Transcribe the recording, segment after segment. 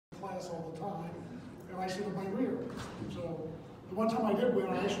class all the time, and I sit in my rear. So the one time I did win,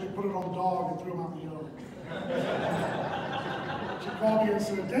 I actually put it on the dog and threw him out the yard. She called me and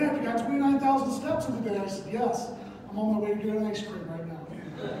said, "Dad, you got 29,000 steps in the day." I said, "Yes, I'm on my way to get an ice cream right now."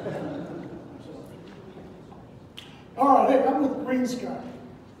 All right, hey, I'm with Green Sky.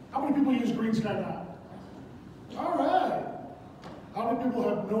 How many people use Green Sky now? All right. How many people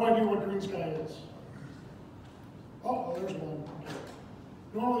have no idea what Green Sky is? Oh, there's one.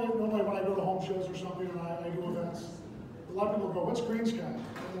 Normally when I go to home shows or something and I do events, a lot of people go, "What's Green Sky?"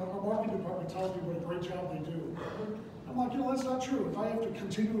 And our marketing department tells me what a great job they do. I'm like, that's not true. If I have to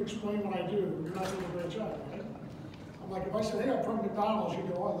continue to explain what I do, you're not doing a great job, right? I'm like, if I said, "Hey, I'm from McDonald's," you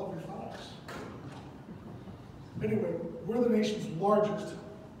go, "Oh, I love your fries." Anyway, we're the nation's largest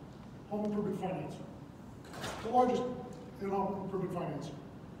home improvement financer. The largest in home improvement financing.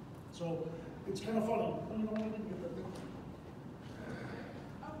 So it's kind of funny. Oh, you know what? I didn't get that thing.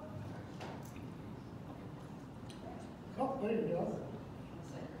 Oh, there you go.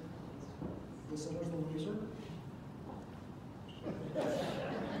 The center's the laser.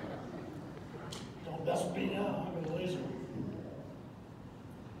 Don't mess with me now, I'm a laser.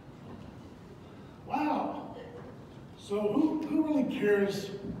 Wow. So who really cares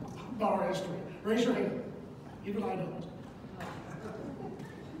about our history? Raise your hand. Even I don't.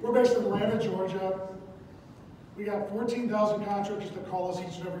 We're based in Atlanta, Georgia. We got 14,000 contractors that call us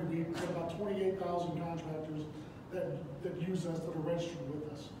each and every week. We have about 28,000 contractors that use us, that are registered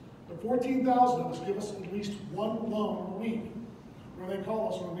with us. But 14,000 of us give us at least one loan a week, where they call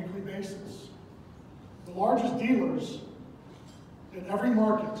us on a weekly basis. The largest dealers in every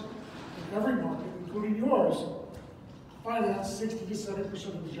market, including yours, finance 60 to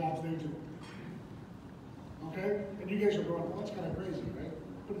 70% of the jobs they do. Okay? And you guys are going, "Well, that's kind of crazy, right?"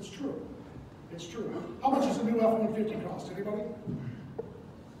 But it's true. It's true. How much does a new F-150 cost? Anybody?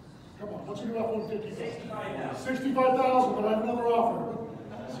 Come on, what's a new F-150 cost? 65,000, but I have another offer.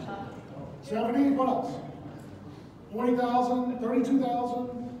 70, what else? 40,000,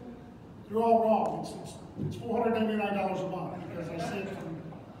 32,000? You're all wrong. It's $499 a month because I see it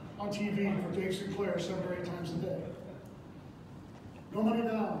on TV for Dave Sinclair 7 or 8 times a day. No money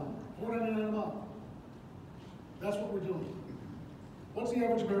down, $499 a month. That's what we're doing. What's the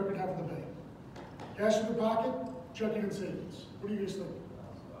average American have in the bank? Cash in their pocket, checking and savings. What do you guys think?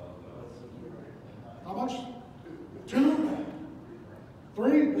 How much? 2?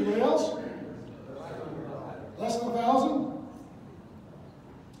 3? Anybody else? Less than 1,000?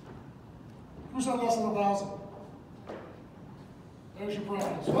 Who said less than 1,000? There's your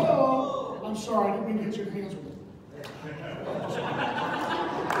prize. Oh, I'm sorry, I didn't mean to hit your hands with it.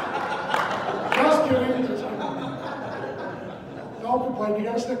 Just kidding. Just kidding. Don't complain, you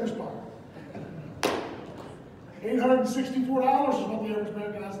got a Snickers bar. $864 is what the average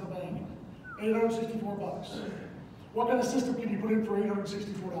American has in the bank. $864. What kind of system can you put in for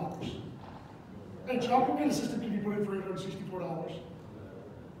 $864? Hey, Chuck, what kind of system can you put in for $864?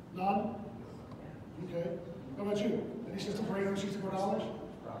 None? Okay. How about you? Any system for $864?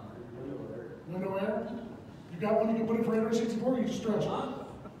 Window air? You got one you can put in for $864 or you just stretch it?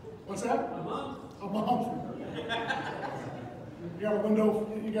 What's that? A month. A month. You got a window,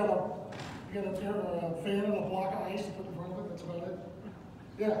 you got a fan and a block of ice to put in front of it, that's about it?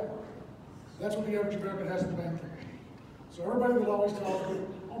 Yeah. That's what the average American has in the bank. So everybody that always tells me,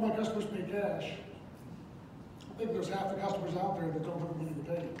 "Oh, my customers pay cash," I think there's half the customers out there that don't have the money to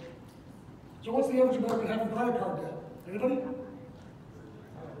pay. So what's the average American have in credit card debt? Anybody?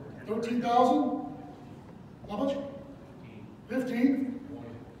 13,000? How much? 15?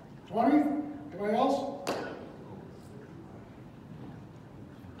 20? Anybody else?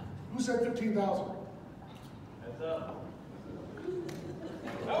 Who said 15,000? That's up.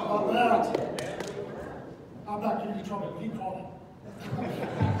 How about that? I'm not giving you trouble. Keep calling.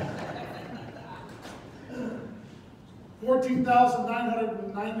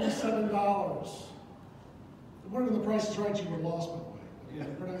 $14,997. What are the prices right? You were lost, by the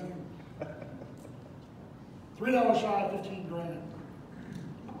way. $3 shy of 15 grand.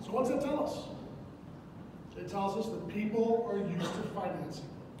 So what's that tell us? It tells us that people are used to financing.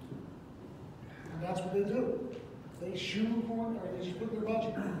 And that's what they do. They shoehorn, or they just put their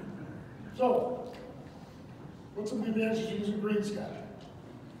budget. So, what's some of the advantages of using Green Sky?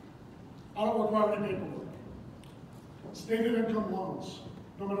 I don't require any paperwork. Stated income loans,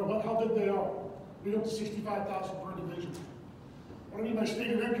 no matter how big they are, we go up to $65,000 per individual. What I mean by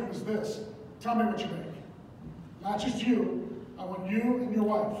stated income is this: tell me what you make. Not just you. I want you and your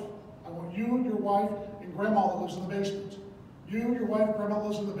wife. I want you, your wife, and grandma that lives in the basement. You, your wife, grandma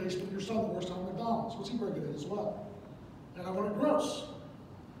lives in the basement. Your son that works down at McDonald's. What's he bringing in as well? And I want it gross.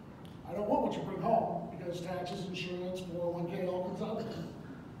 I don't want what you bring home, because taxes, insurance, 401k, all comes out of it.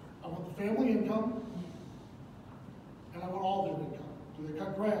 I want the family income, and I want all their income. Do they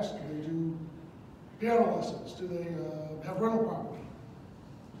cut grass? Do they do piano lessons? Do they have rental property?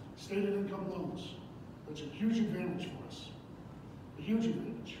 Stated income loans. That's a huge advantage for us. A huge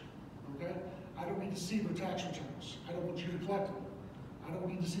advantage, okay? I don't need to see their tax returns. I don't want you to collect them. I don't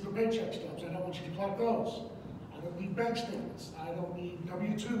need to see their paycheck stubs. I don't want you to collect those. I don't need bank statements. I don't need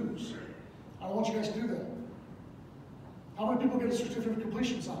W-2s. I don't want you guys to do that. How many people get a certificate of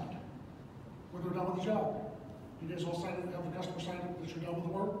completion signed when they're done with the job? You guys all sign it, have the customer sign it that you're done with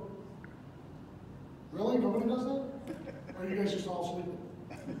the work? Really? Nobody does that? Or are you guys just all sleeping?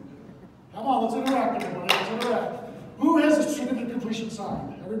 Come on, let's interact, everybody. Let's interact. Who has a certificate of completion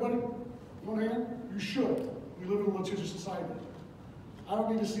signed? Everybody? One hand? You should. We live in a litigious society. I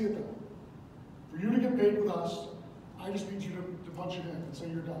don't need to see it though. For you to get paid with us, I just need you to punch it in and say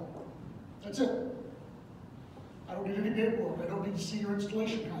you're done. That's it. I don't need any paperwork. I don't need to see your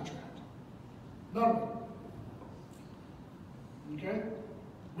installation contract. None of it. Okay?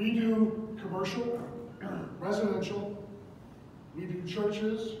 We do commercial, residential, we do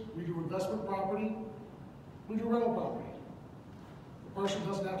churches, we do investment property, we do rental property. The person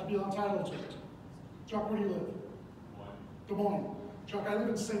doesn't have to be entitled to it. Chuck, where do you live? Des Moines. Chuck, I live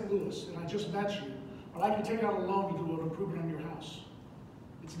in St. Louis, and I just met you, but I can take out a loan to do an improvement on your house.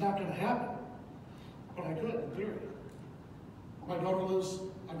 It's not going to happen, but I could, in theory. I've got a daughter that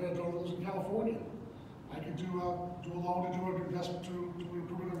lives in California. I could do a loan to do an investment to an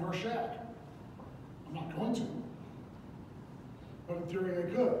improvement in her shack. I'm not going to, but in theory I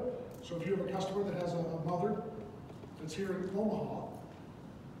could. So if you have a customer that has a mother that's here in Omaha,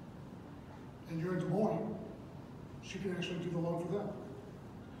 and you're in Des Moines, she can actually do the loan for them.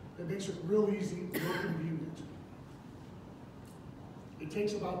 It makes it real easy, real convenient. It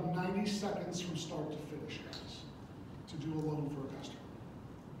takes about 90 seconds from start to finish, guys, to do a loan for a customer.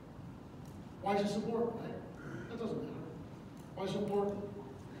 Why is this important, right? That doesn't matter. Why is it important?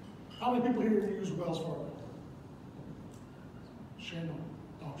 How many people here use Wells Fargo? Shame on them.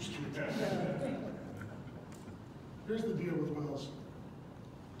 No, I'm just kidding. Here's the deal with Wells.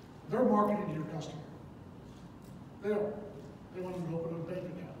 They're marketing to your customer. They are. They want them to open a bank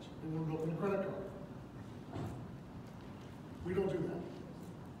account. They want them to open a credit card. We don't do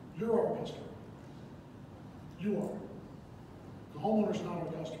that. You're our customer. You are. The homeowner's not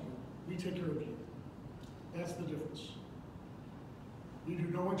our customer. We take care of you. That's the difference. We do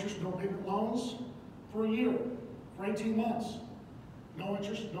no interest, no payment loans for a year, for 18 months. No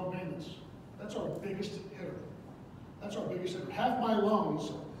interest, no payments. That's our biggest hitter. That's our biggest hitter. Half my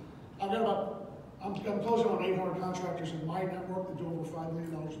loans, I'm closing on 800 contractors in my network that do over $5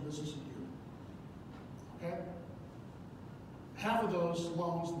 million in business a year. Okay? Half of those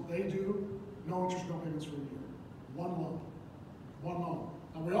loans that they do, no interest, no payments for a year. One loan. One loan.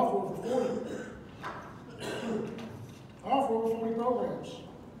 And we offer over 40. I offer over 40 programs.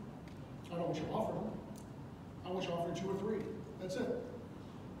 I don't want you to offer them. I want you to offer 2 or 3. That's it.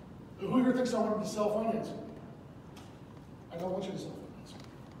 Who here thinks I want them to self-finance? I don't want you to self-finance.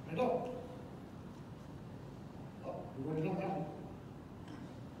 I don't. Oh, we've already done that one.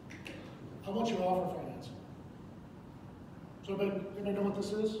 I want you to offer financing. So anybody know what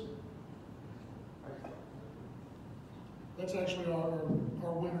this is? That's actually our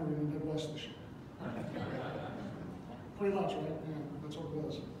winner in the Midwest this year. Pretty much, right? Yeah, that's what it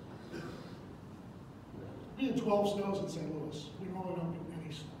was. We had 12 snows in St. Louis. We normally don't get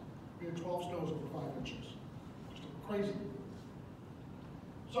any snow. We had 12 snows over 5 inches. Just crazy.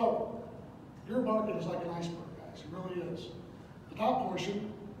 So, your market is like an iceberg, guys. It really is. The top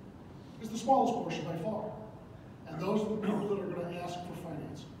portion is the smallest portion by far. And those are the people that are going to ask for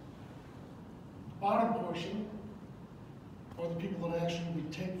financing. The bottom portion are the people that actually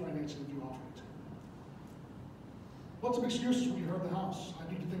would take financing if you offer it. What's some excuses when you heard the house?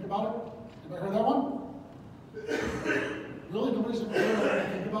 I need to think about it. Have I heard that one? Really? Nobody's ever heard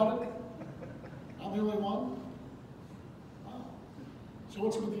it? Think about it? I'm the only one? Wow. So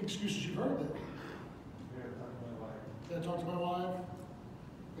what's some of the excuses you've heard then? Did I talk to my wife?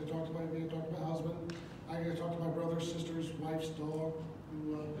 Did I talk to my husband? I got to talk to my brother's sister's wife's dog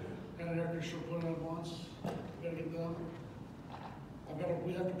who had an air conditioner put on once. We got to get done.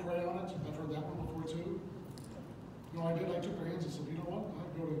 We have to pray on it. I've heard that one before too. No, I did. I took their hands and said, you know what?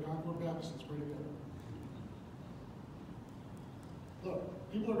 I'd go to Concord Baptist. It's pretty good.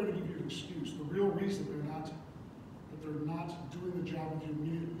 Look, people are going to give you an excuse. The real reason they're not doing the job with you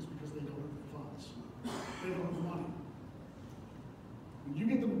immediately is because they don't have the funds. They don't have the money. When you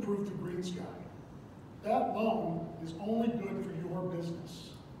get them approved through Green Sky, that loan is only good for your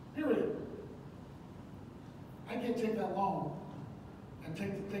business. Period. can't take that loan and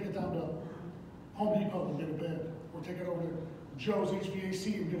take it down to Home Depot and get a bid, or take it over to Joe's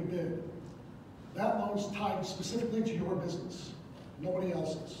HVAC and get a bid. That loan's tied specifically to your business, nobody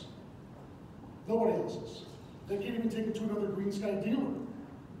else's. Nobody else's. They can't even take it to another Green Sky dealer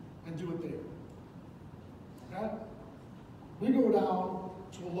and do it there. Okay? We go down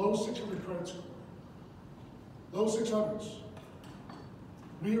to a low 600 credit score. Low 600s.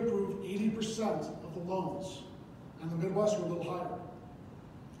 We approve 80% of the loans, and the Midwest are a little higher.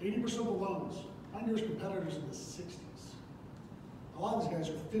 80% of the loans. My nearest competitors in the 60s. A lot of these guys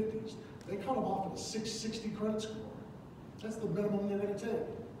are 50s. They cut them off at a 660 credit score. That's the minimum they're going to take.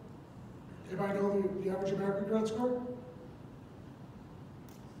 Anybody know the average American credit score?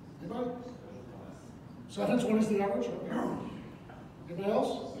 Anybody? 720 is the average? Okay. Anybody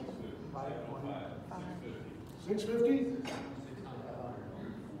else? 650?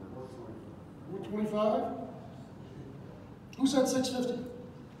 425? Who said 650?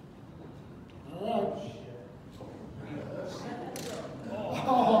 All right.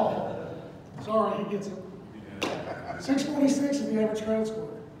 Oh, sorry, he gets it. 646 is the average credit score.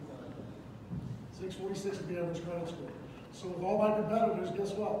 646 is the average credit score. So with all my competitors,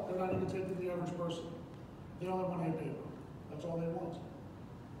 guess what? They're not even taking the average person. They only want A paper. That's all they want.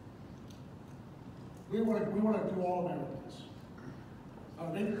 We want to do all Americans.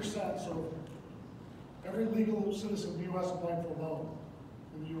 Out of 80%, so every legal citizen in the U.S. applied for a loan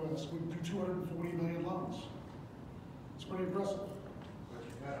in the U.S. We do 240 million loans. It's pretty impressive.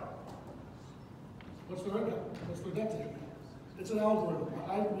 What's their income? What's their debt to income? It's an algorithm.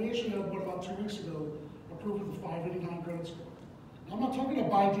 We actually had one about 2 weeks ago approved with a 589 credit score. Now, I'm not talking a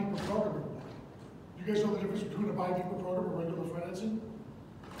buy deeper program. You guys know the difference between a buy deeper program and regular financing?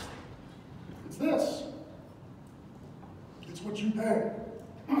 It's this. It's what you pay.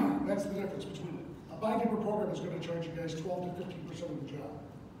 That's the difference between it. A buy deeper program is going to charge you guys 12 to 15% of the job.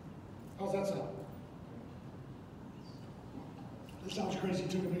 How's that sound? This sounds crazy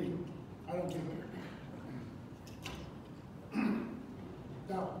too to me. I don't do that.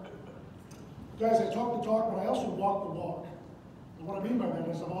 Now, guys, I talk the talk, but I also walk the walk. And what I mean by that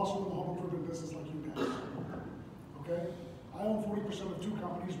is I'm also in the home improvement business like you guys. Okay? I own 40% of two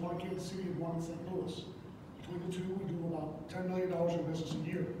companies, one in Kansas City and one in St. Louis. Between the two, we do about $10 million in business a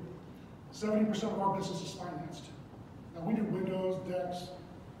year. 70% of our business is financed. Now, we do windows, decks,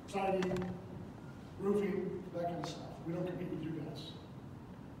 siding, roofing, that kind of stuff. We don't compete with you guys.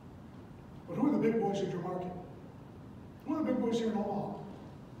 But who are the big boys in your market? Who are the big boys here in Omaha?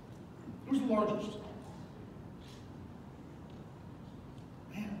 Who's the largest?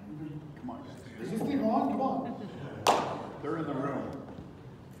 Man, Come on, guys. is this thing on? Come on. They're in the room.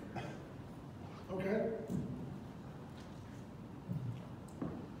 Okay.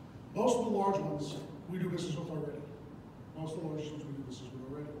 Most of the large ones we do business with already. Most of the largest ones we do business with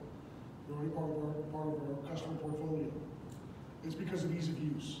already. They're already part of our customer portfolio. It's because of ease of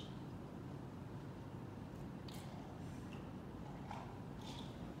use.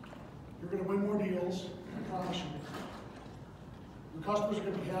 You're going to win more deals, I promise you. Your customers are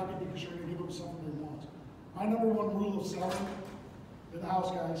going to be happy because you're going to give them something they want. My number one rule of selling in the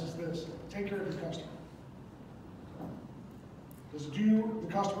house, guys, is this: take care of your customer. Does it do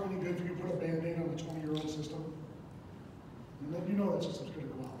the customer any good if you put a Band-Aid on a 20-year-old system? And then you know that system's going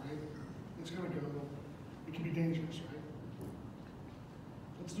to go out, right? It's going to go. It can be dangerous, right?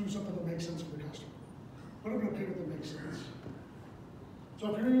 Let's do something that makes sense for the customer. Put them in a payment that makes sense.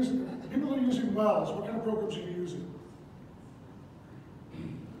 So if you're using, people that are using wells, what kind of programs are you using?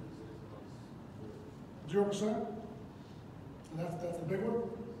 0%? And that's the big one?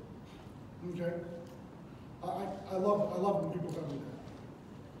 Okay. I love when people tell me that.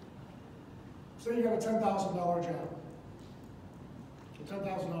 Say you got a $10,000 job. A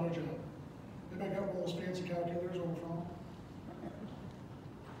 $10,000 job. Anybody got one of those fancy calculators on the phone?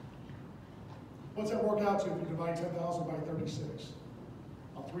 What's that work out to if you divide 10,000 by 36?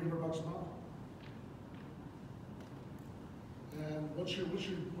 About $300 a month. And what's your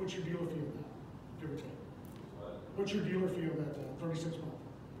dealer fee on that? Give or take. What's your dealer fee on that 36 month?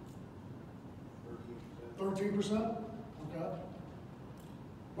 13%? Okay.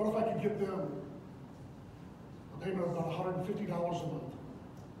 What if I could get them a payment of about $150 a month?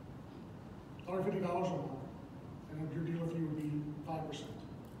 $150 a month, and your dealer fee would be 5%.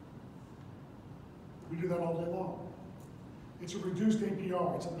 We do that all day long. It's a reduced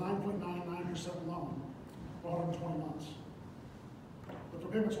APR. It's a 9.99% loan for 120 months. But the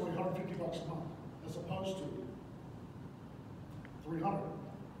payment's only $150 a month, as opposed to $300,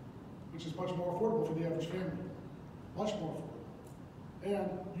 which is much more affordable for the average family. Much more affordable. And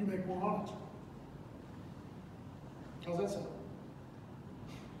you make more on it. How's that sound?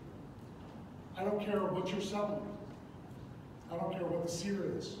 I don't care what you're selling. I don't care what the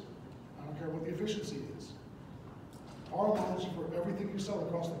SEER is. I don't care what the efficiency is. Our loan is for everything you sell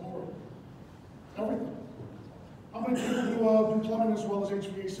across the board. Everything. How many people do plumbing as well as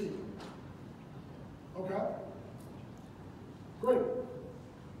HVAC? Okay. Great.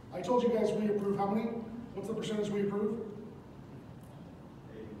 I told you guys we approve how many? What's the percentage we approve?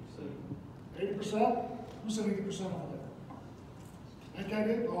 80%. 80%? Who said 80% over there? That guy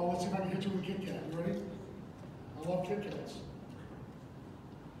did? Oh, let's see if I can hit you with a Kit Kat. You ready? I love Kit Kats.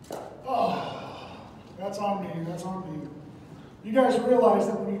 Oh, that's on me, that's on me. You guys realize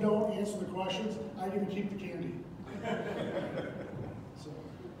that when you don't answer the questions, I get to keep the candy. So,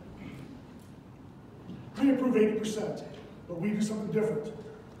 we approve 80%, but we do something different.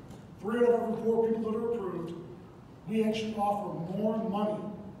 3 out of every 4 people that are approved, we actually offer more money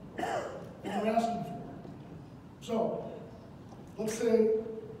than they're asking for. So, let's say,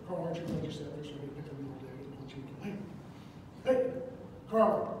 Carl, aren't you glad you said this? We're going to pick up the other day. Hey,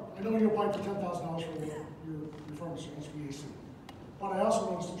 Carl, I know you applied for $10,000 for your furnace or HVAC, but I also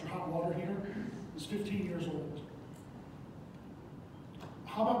noticed that your hot water heater is 15 years old.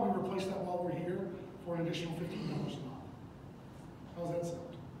 How about we replace that while we're here for an additional $15 a month? How's that sound?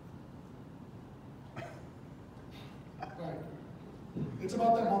 Right. It's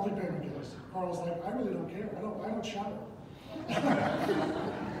about that monthly payment, guys. Carl's like, I really don't care. I don't shower.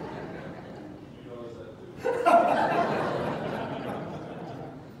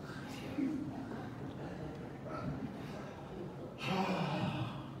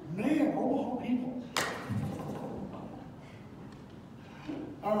 Man, Omaha people.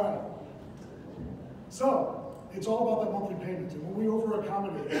 All right. So, it's all about that monthly payment. And when we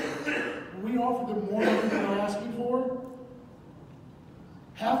over-accommodate, when we offer them more money than they're asking for,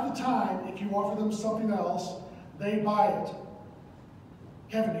 half the time, if you offer them something else, they buy it.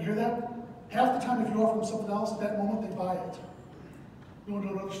 Kevin, you hear that? Half the time, if you offer them something else, at that moment, they buy it. You want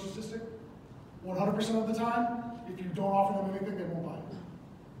to know another statistic? 100% of the time, if you don't offer them anything, they won't buy it.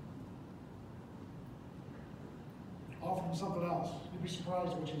 Offer them something else. You'd be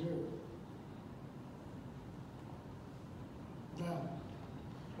surprised what you do. Now,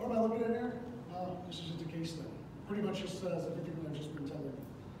 what am I looking at here? This is just a case study. Pretty much just says everything that I've just been telling you.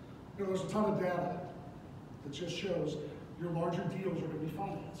 You know, there's a ton of data that just shows your larger deals are going to be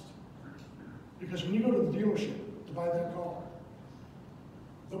financed. Because when you go to the dealership to buy that car,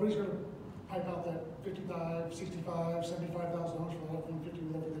 nobody's going to pipe out that $55,000, $65,000, $75,000 for that F-150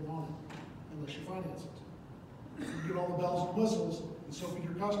 with everything on it, unless you finance it. You get all the bells and whistles, and so can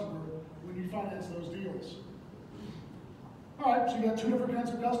your customer when you finance those deals. All right, so you got 2 different kinds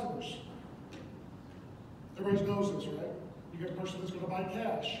of customers. Everybody knows this, right? You got a person that's going to buy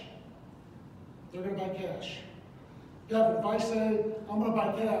cash. They're going to buy cash. Kevin, if I say, I'm going to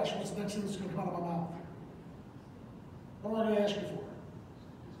buy cash, what's the next thing that's going to come out of my mouth? What am I going to ask you for?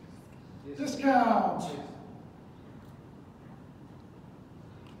 Discount.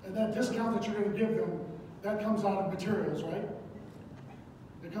 And that discount that you're going to give them, that comes out of materials, right?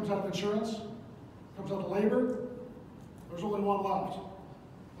 It comes out of insurance, it comes out of labor. There's only one left.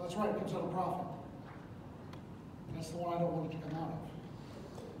 That's right, it comes out of profit. That's the one I don't want it to come out of.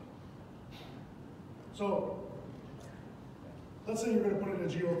 So, let's say you're going to put in a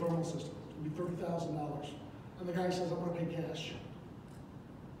geothermal system. It's going to be $30,000. And the guy says, I'm going to pay cash.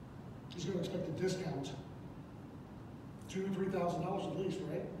 He's going to expect a discount. $2,000 to $3,000 at least,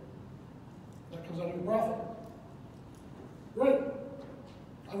 right? That comes out of your profit. Great.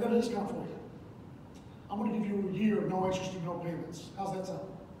 I've got a discount for you. I'm going to give you a year of no interest and no payments. How's that sound?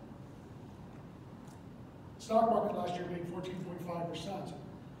 Stock market last year made 14.5%.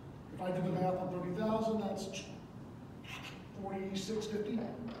 If I did the math on 30,000, that's 46.50.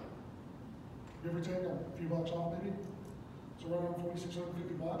 Give or take a few bucks off, maybe. So right around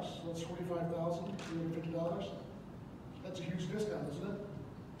 4,650 bucks. So that's $25,350. That's a huge discount, isn't it?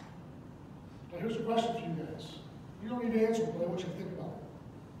 Now here's a question for you guys. You don't need to answer it, but I want you to think about it.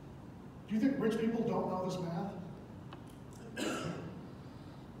 Do you think rich people don't know this math?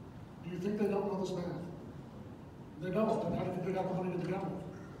 Do you think they don't know this math? They don't. Then how do you think they got the money to begin with?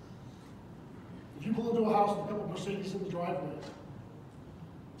 If you pull into a house with a couple of Mercedes in the driveway,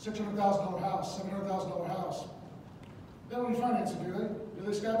 $600,000 house, $700,000 house, they don't need financing, do they? Do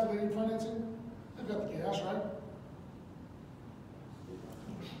they, Scott, do they need financing? They've got the cash, right?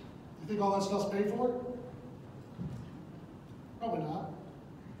 You think all that stuff's paid for? Probably not.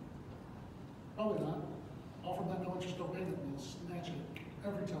 Probably not. Offer them that no interest, no payment, and they'll snatch it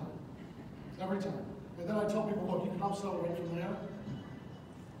every time. Every time. And then I tell people, look, you can upsell right from there.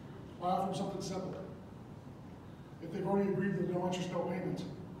 I offer them something simple. if they've already agreed to the no interest, no payment.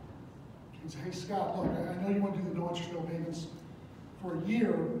 You can say, hey Scott, look, I know you want to do the no interest, no payments for a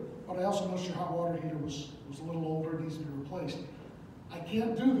year, but I also noticed your hot water heater was a little older, it needs to be replaced. I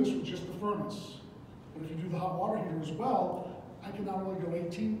can't do this with just the furnace. But if you do the hot water heater as well, I can not only go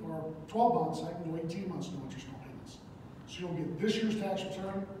 18 or 12 months, I can go 18 months no interest, no payments. So you'll get this year's tax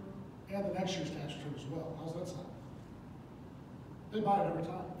return and the next year's tax return as well. How's that sound? They buy it every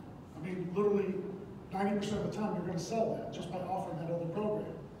time. I mean, literally 90% of the time you're going to sell that just by offering that other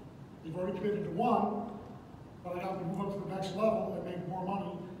program. You've already committed to one, but I got to move up to the next level and make more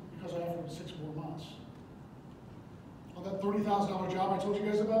money because I offered 6 more months. On that $30,000 job I told you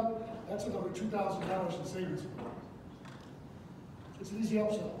guys about, that's another $2,000 in savings. It's an easy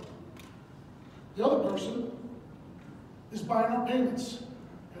upsell. The other person is buying our payments.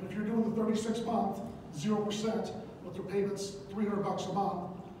 And if you're doing the 36-month, 0%, with their payments $300 a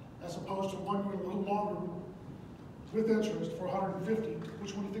month, as opposed to one year a little longer with interest for $150,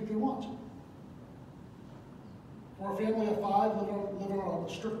 which one do you think they want? For a family of 5 living on a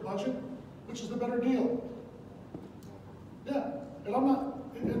strict budget, which is the better deal? Yeah, and I'm not,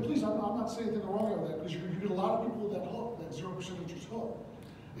 and please, I'm not saying anything wrong with that, because you get a lot of people that hook, that 0% interest hook.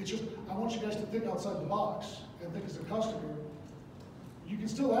 It's just, I want you guys to think outside the box and think as a customer. You can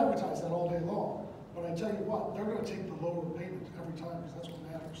still advertise that all day long, but I tell you what, they're going to take the lower payment every time, because that's what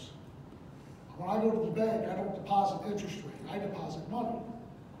matters. When I go to the bank, I don't deposit interest rate, I deposit money,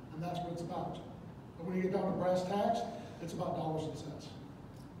 and that's what it's about. But when you get down to brass tacks, it's about dollars and cents.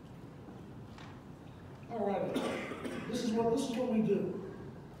 All right, this is what we do.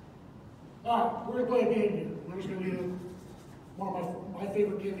 All right, we're gonna play a game here. We're just gonna do one of my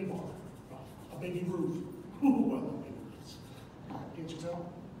favorite candy bar, a Baby Ruth. Ooh, I love Baby Ruths. All right, can't you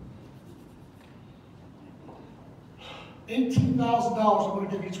tell? $18,000 I'm gonna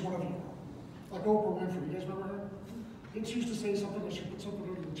give each one of you. Like Oprah Winfrey, you guys remember her? Didn't she used to say something that she put something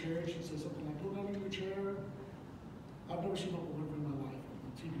under the chair? She'd say something like, "Go down under the chair." I've never seen Oprah Winfrey in my life, on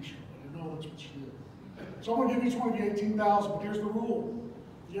a TV show, but I know that's what she did. So I'm gonna give each one of you $18,000, but here's the rule.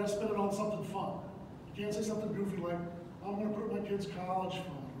 You gotta spend it on something fun. You can't say something goofy like, "I'm gonna put my kid's college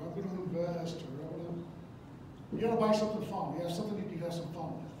fund," or "I'm gonna invest," or "I'm gonna..." You gotta buy something fun. You have something you can have some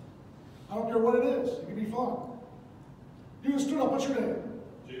fun with. I don't care what it is, it can be fun. You stood up, what's your name?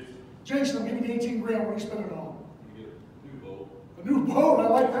 Jason. Jason, I'm giving you 18 grand, what are you spending it on? You get a new boat. A new boat, I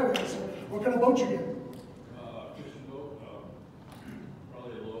like that answer. What kind of boat you get? Fishing boat.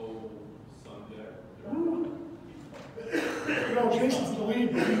 Probably a low sun deck. You know, Jason's the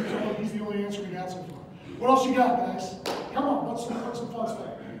lead, but he's the only answer we got so far. What else you got, guys? Come on, what's some fun stuff?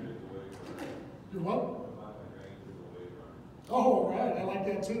 Do what? Oh, all right, I like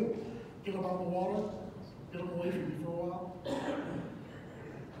that too. Get them out of the water, get them away from you for a while.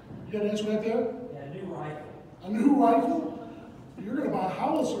 You got an answer right there? Yeah, a new rifle. A new rifle? You're going to buy a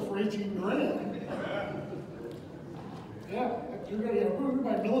howitzer for 18 grand. Yeah, we're going to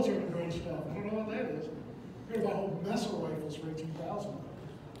buy military grade stuff. I don't know what that is. You're going to buy a whole mess of rifles for 18,000.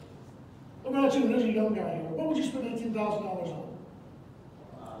 What about you? There's a young guy here. What would you spend $18,000 on?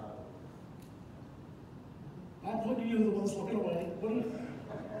 I'm putting you the one that's looking away. What do you think?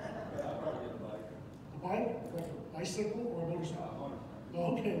 A bike? Like a bicycle or a motorcycle?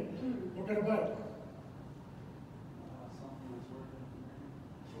 Oh, okay. What kind of bike?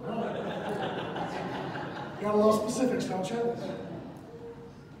 You got a lot of specifics, don't you?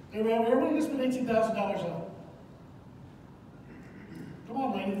 Everybody just spend $18,000 on. Come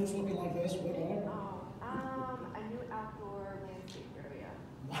on, lady that's looking like this. What about it? A new outdoor landscape area.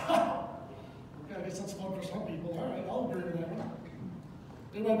 Wow. Okay, I guess that's fun for some people. All right, I'll agree with that one.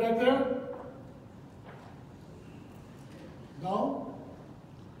 Anybody back there? No?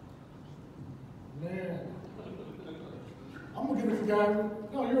 Man. I'm going to give it to the guy.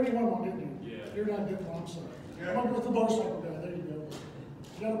 No, you already won one, didn't you? Yeah. You're not getting one, I'm sorry. I'm going to go with the motorcycle guy. There you go.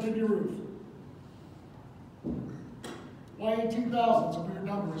 You got a Baby Ruth. Why 18,000? It's a weird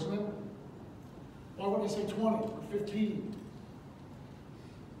number, isn't it? Why wouldn't I say 20 or 15?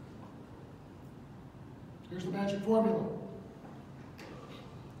 Here's the magic formula.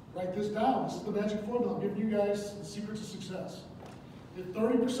 Write this down. This is the magic formula. I'm giving you guys the secret to success. If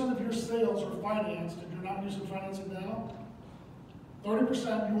 30% of your sales are financed and you're not using financing now,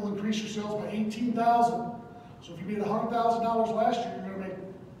 30% you will increase your sales by 18,000. So if you made $100,000 last year, you're going to make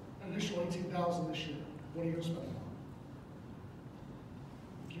an additional 18,000 this year. What are you going to spend it on?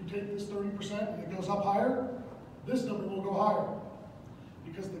 If you take this 30% and it goes up higher, this number will go higher.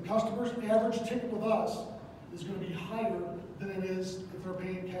 Because the customer's average ticket with us is going to be higher than it is if they're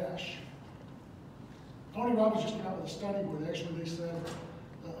paying cash. Tony Robbins just came out with a study where they said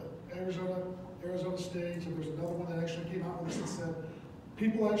Arizona State, and there's another one that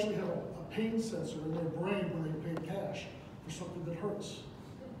People actually have a pain sensor in their brain when they pay cash for something that hurts.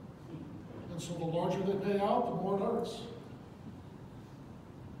 And so the larger they pay out, the more it hurts.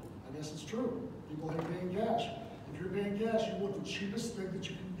 I guess it's true. People hate paying cash. If you're paying cash, you want the cheapest thing that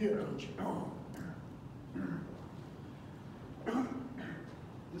you can get, don't you?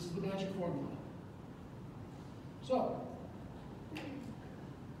 This is the magic formula. So,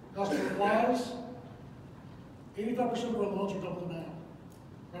 customer-wise, 85% of our loans are double the amount.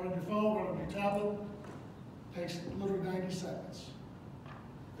 Right on your phone, right on your tablet, takes literally 90 seconds.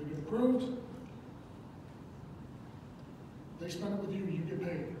 They get approved, they spend it with you, you get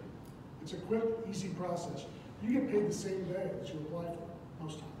paid. It's a quick, easy process. You get paid the same day that you apply for,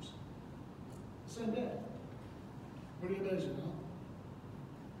 most times. Same day. Pretty amazing, huh?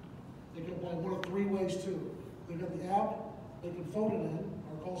 They can apply one of 3 ways too. They've got the app, they can phone it in,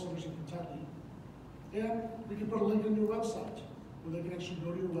 our call centers in Kentucky, and we can put a link in your website where they can actually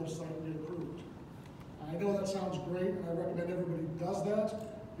go to your website and get approved. I know that sounds great, and I recommend everybody does that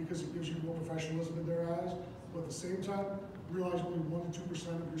because it gives you more professionalism in their eyes, but at the same time, realize only 1 to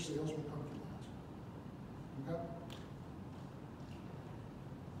 2% of your sales will come from that. Okay?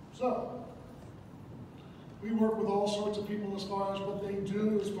 So, we work with all sorts of people as far as what they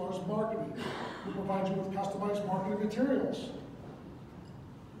do as far as marketing. We provide you with customized marketing materials.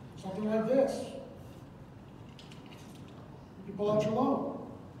 Something like this. You can pull out your loan.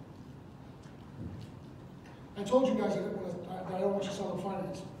 I told you guys that I don't want you selling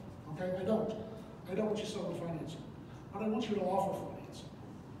financing. Okay? I don't. I don't want you selling financing. But I want you to offer financing.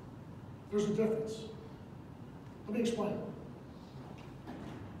 There's a difference. Let me explain.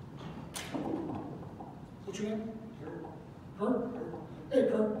 What's your name? Kurt. Hey,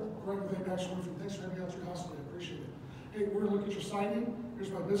 Kurt. Greg with Apex Roofing. Thanks for having me out to your house today. I appreciate it. Hey, we're going to look at your signing.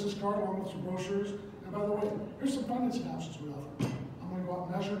 Here's my business card along with some brochures. And by the way, here's some financing options we offer. I'm going to go out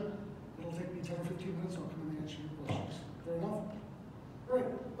and measure. It'll take me 10 or 15 minutes. I'll come in and answer your questions. Fair enough? Great.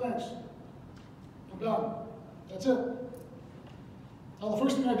 Thanks. I'm done. That's it. Now, the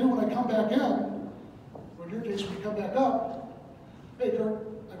first thing I do when I come back in, or in your case, when you come back up, hey, Kurt,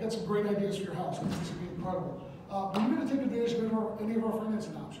 I've got some great ideas for your house. I think this would be incredible. Are you going to take advantage of any of our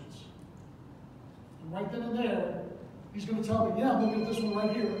financing options? And right then and there, he's going to tell me, yeah, I'm looking at this one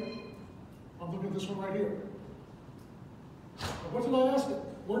right here. I'm looking at this one right here. But what did I ask it?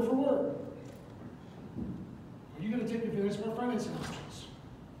 Word for word. Are you going to take advantage of our financing options?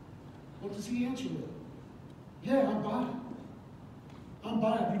 What does he answer with? Yeah, I'm buying. I'm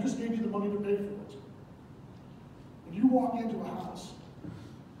buying. You just gave me the money to pay for it. When you walk into a house,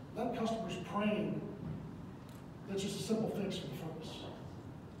 that customer's praying that's just a simple fix for the furnace.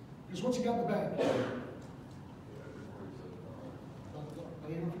 Because what's he got in the bag? About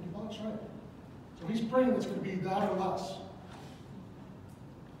 850 bucks, right? So he's praying it's going to be that or less.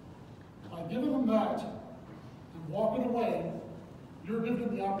 By giving him that and walking away, you're giving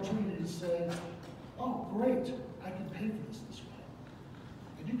him the opportunity to say, oh, great, I can pay for this way.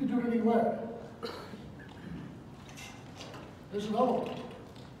 And you can do it any way. There's another one.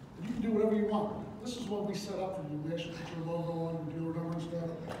 You can do whatever you want. This is what we set up for you. We actually put your logo on, your dealer number and stuff.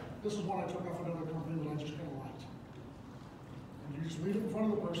 This is one I took off another company that I just kind of liked. And you just leave it in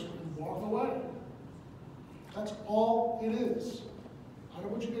front of the person and walk away. That's all it is. I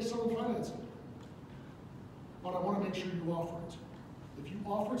don't want you guys selling financing. But I want to make sure you offer it. If you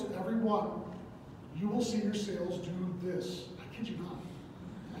offer it to everyone, you will see your sales do this. I kid you not.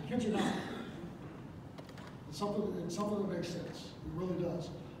 I kid you not. It's something that makes sense. It really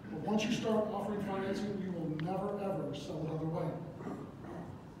does. But once you start offering financing, you will never, ever sell it other way.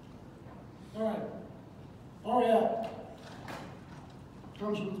 All right. REAP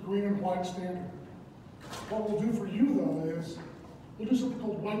comes with green and white standard. What we'll do for you, though, is we'll do something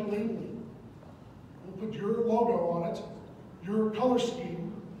called white labeling. We'll put your logo on it, your color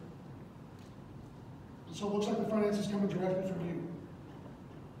scheme, and so it looks like the finance is coming directly from you.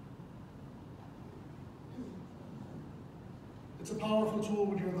 It's a powerful tool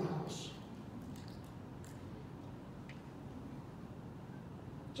when you're in the house.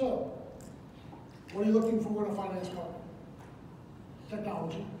 So, what are you looking for in a finance partner?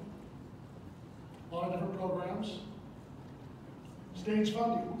 Technology, a lot of different programs, stage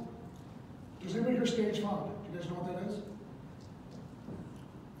funding. Does anybody hear stage fund? Do you guys know what that is?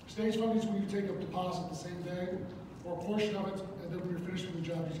 Stage funding is when you take a deposit the same day, or a portion of it, and then when you're finished with the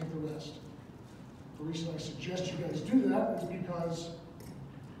job, you take the rest. The reason I suggest you guys do that is because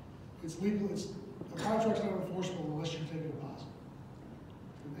it's legal. A contract's not enforceable unless you take a deposit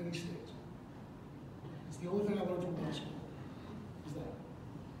in any state. It's the only thing I learned from high school, is that.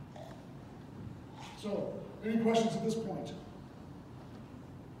 So, any questions at this point?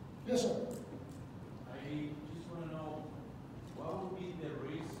 Yes, sir. I just want to know, what would be the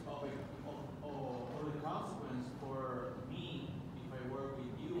risk of or the consequence for me if I work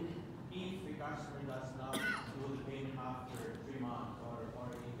with you if the customer does not do the payment after 3 months, or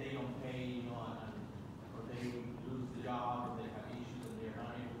if they don't pay, or they lose the job, or they have issues and they're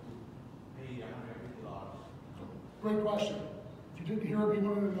not able to pay the $150? Great question. If you didn't hear me, you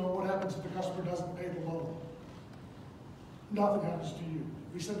wanted to know what happens if the customer doesn't pay the loan. Nothing happens to you.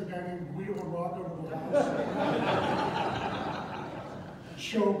 We sent a guy named Guido and Rocco to the house.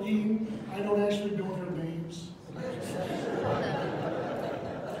 Choking. I don't actually know their names.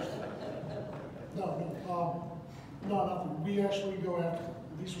 No, nothing. We actually go after them.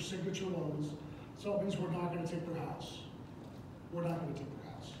 These are signature loans, so it means we're not going to take their house. We're not going to take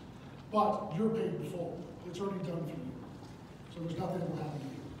their house. But you're paid in full. It's already done for you. So there's nothing that will happen to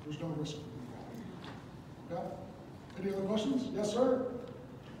you. There's no risk. Okay? Any other questions? Yes, sir?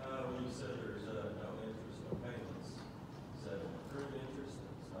 When you said there's no interest, no payments, is that accrued interest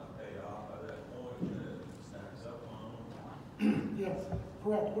that's not paid off by that point that stacks up on? Yeah,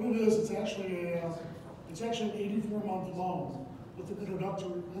 correct. What it is, it's actually an 84-month loan with an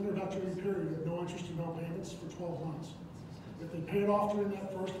introductory period of no interest and no payments for 12 months. If they pay it off during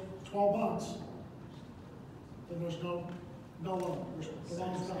that first 12 months, then there's no loan. The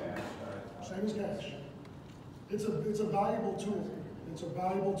loan's done. Same as cash. It's a valuable tool. It's a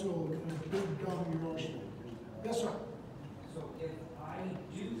valuable tool and a big gun in your arsenal. Yes, sir. So if I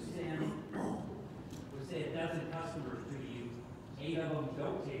do send, let's say a dozen customers to you, 8 of them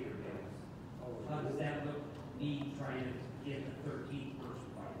don't take your bills, how does that look, me trying to get the 13th person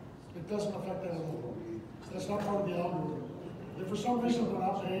right? It doesn't affect that at all. That's not part of the algorithm. If for some reason they're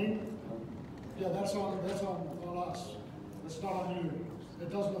not paying, yeah, that's on us. It's not on you. It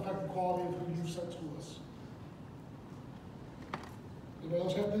doesn't affect the quality of who you've sent to us. Anybody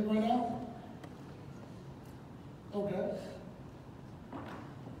else have anything right now? Okay.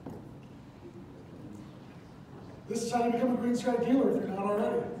 This is how you become a Green Sky dealer if you're not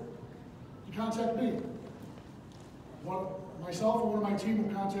already. You contact me. Myself or one of my team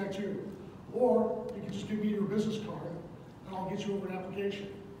will contact you. Or you can just give me your business card and I'll get you over an application.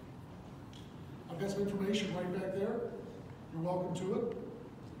 I've got some information right back there. You're welcome to it.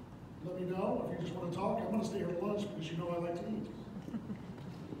 Let me know if you just want to talk. I'm going to stay here at lunch because you know I like to eat.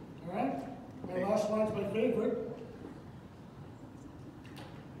 All right? My last slide's my favorite.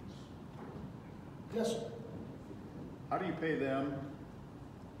 Yes, sir. How do you pay them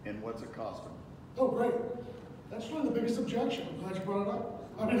and what's it cost them? Oh, great. That's really the biggest objection. I'm glad you brought it up.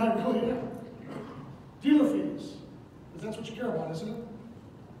 I mean, I really am. Dealer fees. Because that's what you care about, isn't it?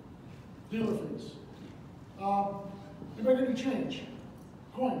 Dealer fees. Anybody need change?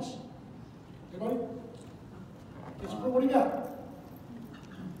 Coins? Anybody? Yes, what do you got?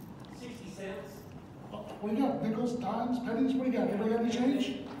 60 cents? What do you got? Nickels, dimes, pennies? What do you got? Anybody got any change?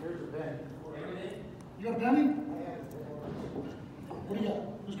 Here's a pen. Everything? You got a penny? What do you got?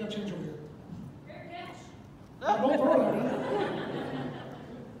 Who's got change over here? Don't throw it at me.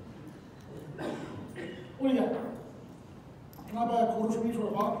 What do you got? Can I buy a quarter for me for $1?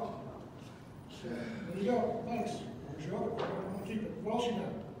 There you go. Thanks. Here's your other quarter. I'm going to keep it. What else you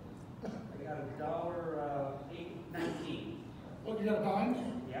got? I got $1.19. What, you got a dime?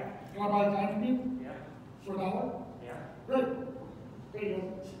 Yeah, Can I buy a dime from you? yeah, For $1? yeah. Great. There you go.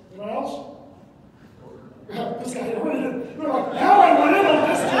 Anybody else? Yeah, this guy, you're like, how I went in on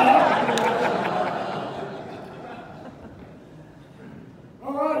this job?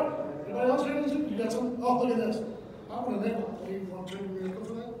 All right. Anybody else have anything? You got some? Oh, look at this. I want a nickel. You want to trade me a nickel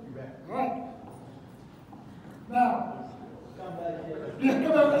for that? You bet. All right. Now. Come back here. Yeah,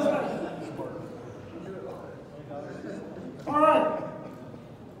 come back this way. All right.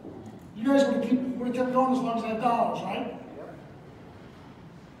 You guys would have kept going as long as I had dollars, right?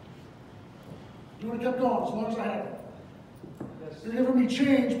 You would have kept going as long as I had it. You're giving me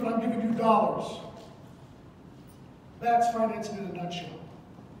change, but I'm giving you dollars. That's financing in a nutshell.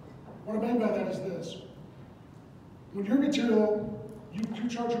 What I mean by that is this. When your material, you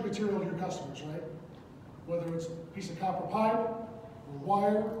charge your material to your customers, right? Whether it's a piece of copper pipe, or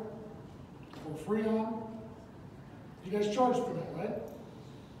wire, or Freon, you guys charge for that, right?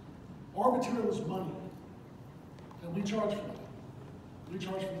 Our material is money, and we charge for that. We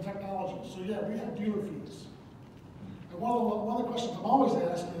charge for the technology. So yeah, we have dealer fees. And one of the questions I'm always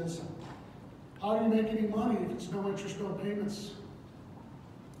asked is, how do you make any money if it's no interest, no payments?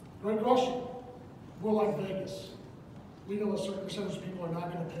 Great question. We're like Vegas. We know a certain percentage of people are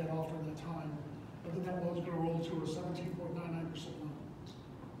not going to pay it off during that time, but then that loan's going to roll to a 17.99% loan.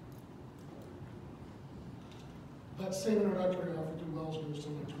 that same introductory offer through Wells goes to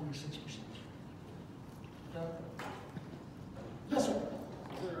like 26%. Okay? Yes, sir.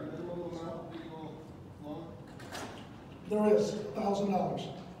 Is there a minimum amount legal loan? There is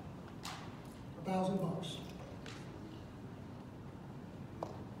 $1,000. $1,000.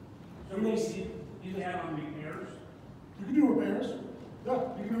 So you have on repairs? You can do repairs. Yeah,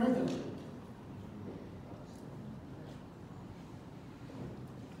 you can do anything.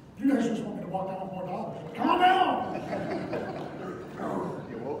 You guys just want me to walk down with more dollars. Come on down!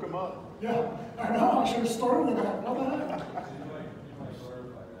 You woke him up. Yeah, I know. I should have started with that. What the heck? You might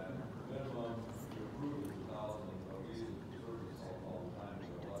clarify that. Minimum, you approve is 1,000, but we use service all the time,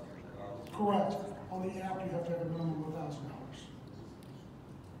 so less than 1,000. Correct. On the app, you have to have a minimum of $1,000.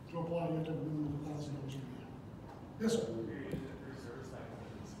 To apply, you have to have a minimum of $1,000 in the app. Yes, sir.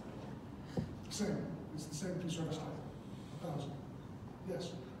 Same. It's the same through service type. 1,000.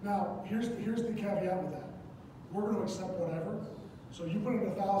 Yes. Now, here's the caveat with that. We're going to accept whatever. So you put in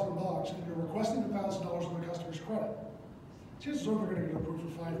 $1,000 and you're requesting $1,000 on the customer's credit. Chances are they're going to get approved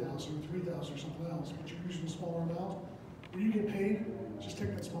for $5,000 or $3,000 or something else, but you're using a smaller amount. When you get paid, just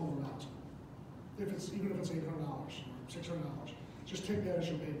take that smaller amount. Even if it's $800 or $600, just take that as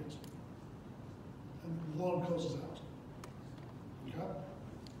your payment. And the loan closes out. Okay?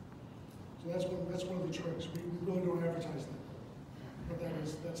 So that's one of the tricks. We really don't advertise that. But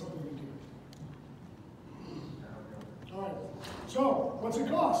that's something we do. All right. So, what's it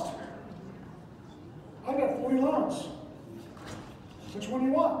cost? I've got 40 loans. Which one do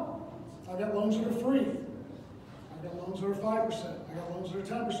you want? I've got loans that are free. I've got loans that are 5%. I got loans that are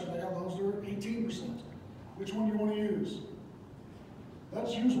 10%. I got loans that are 18%. Which one do you want to use?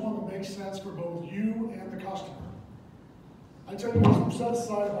 Let's use one that makes sense for both you and the customer. I tell you, we set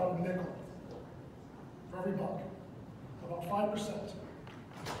aside about a nickel for every buck, about 5%.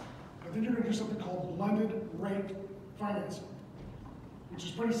 And then you're going to do something called blended rate financing, which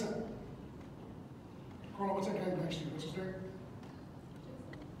is pretty simple. Carla, what's that guy next to you? What's his name?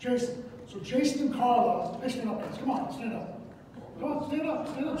 Jason. So Jason and Carla, hey, stand up, guys. Come on, stand up. Come on, stand up.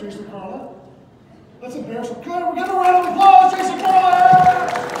 Stand up, Jason and Carla. Let's embarrass them. Good, we're getting a round of applause, Jason and Carla!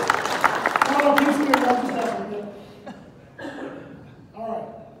 Carla, please get a round of applause. All right.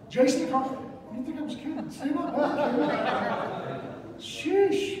 Jason and Carla. You think I was kidding? Stand up.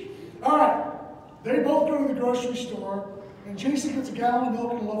 Sheesh. All right. They both go to the grocery store, and Jason gets a gallon of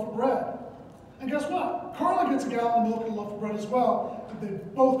milk and a loaf of bread. And guess what? Carla gets a gallon of milk and a loaf of bread as well, and they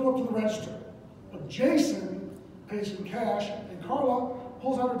both go up to the register. But Jason pays in cash, and Carla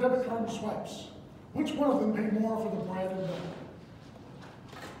pulls out her debit card and swipes. Which one of them paid more for the bread and milk?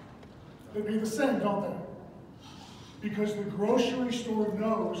 They pay the same, don't they? Because the grocery store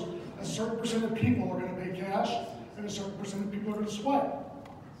knows a certain percent of people are going to pay cash, and a certain percent of people are going to swipe.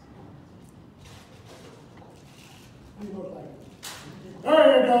 What do you look like?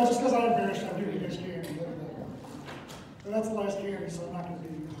 There you go, just because I embarrassed you, I'm giving you guys candy. Look at that. But that's the last candy, so I'm not going to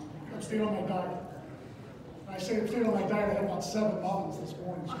be, I'm staying on my diet. When I say I'm staying on my diet, I had about 7 muffins this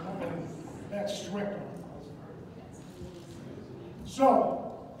morning, so I'm not going to be that strict on it. So,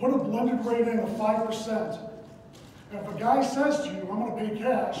 put a blended rate in of 5%. And if a guy says to you, I'm going to pay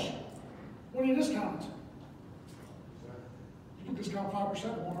cash, what do you discount? You can discount 5%, it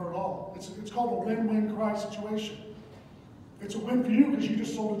won't hurt at all. It's called a win-win cry situation. It's a win for you because you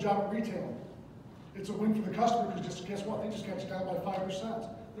just sold a job at retail. It's a win for the customer because guess what? They just got you down by 5%.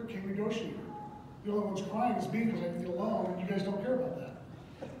 They're king negotiator. The only one's crying is me because I need a loan, and you guys don't care about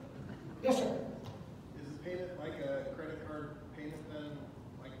that. Yes, sir. Is the payment like a credit card payment then?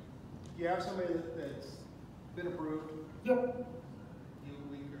 Like, you have somebody that's been approved. Yep.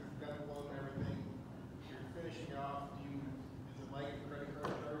 We got the loan and everything. You're finishing off. Is it like a credit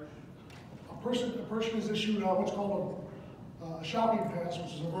card charge? A person is issued what's called a shopping pass,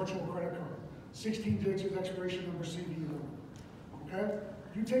 which is a virtual credit card. 16 digits, expiration number, CVV number. Okay?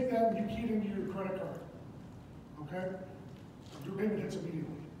 You take that and you key it into your credit card. Okay? Your payment hits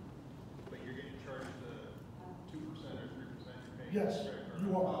immediately. But you're getting charged the 2% or 3% you're paying? Yes, you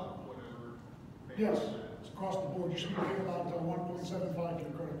are. Whatever. Yes, it's across the board. You should be paying about 1.75 to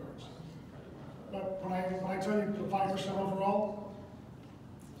your credit cards. But when I tell you the 5% overall,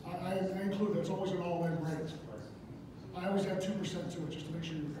 I include that. It's always an all-in rate. I always add 2% to it just to make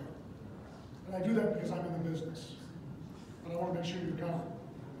sure you're covered. And I do that because I'm in the business. But I want to make sure you're covered.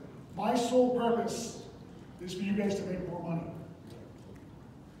 My sole purpose is for you guys to make more money.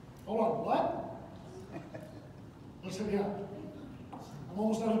 Hold on, what? Let's say, yeah. I'm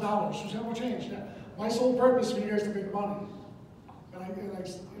almost out of dollars. So have more change. Yeah. My sole purpose is for you guys to make money. And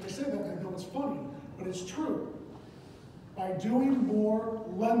I say that, I know it's funny, but it's true. By doing more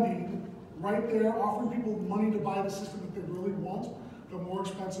lending right there, offering people money to buy the system that they really want. The more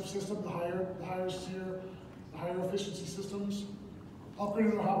expensive system, the higher tier, the higher efficiency systems,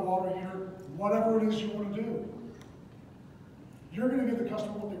 upgrading their hot water heater, whatever it is you want to do. You're going to give the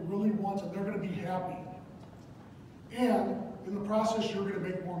customer what they really want, and they're going to be happy. And in the process, you're going to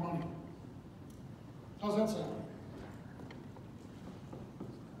make more money. How's that sound?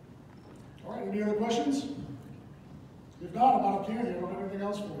 All right, any other questions? If not, I'm out of candy. I don't have anything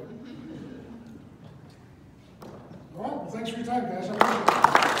else for you. All right, well, thanks for your time, guys. I appreciate it.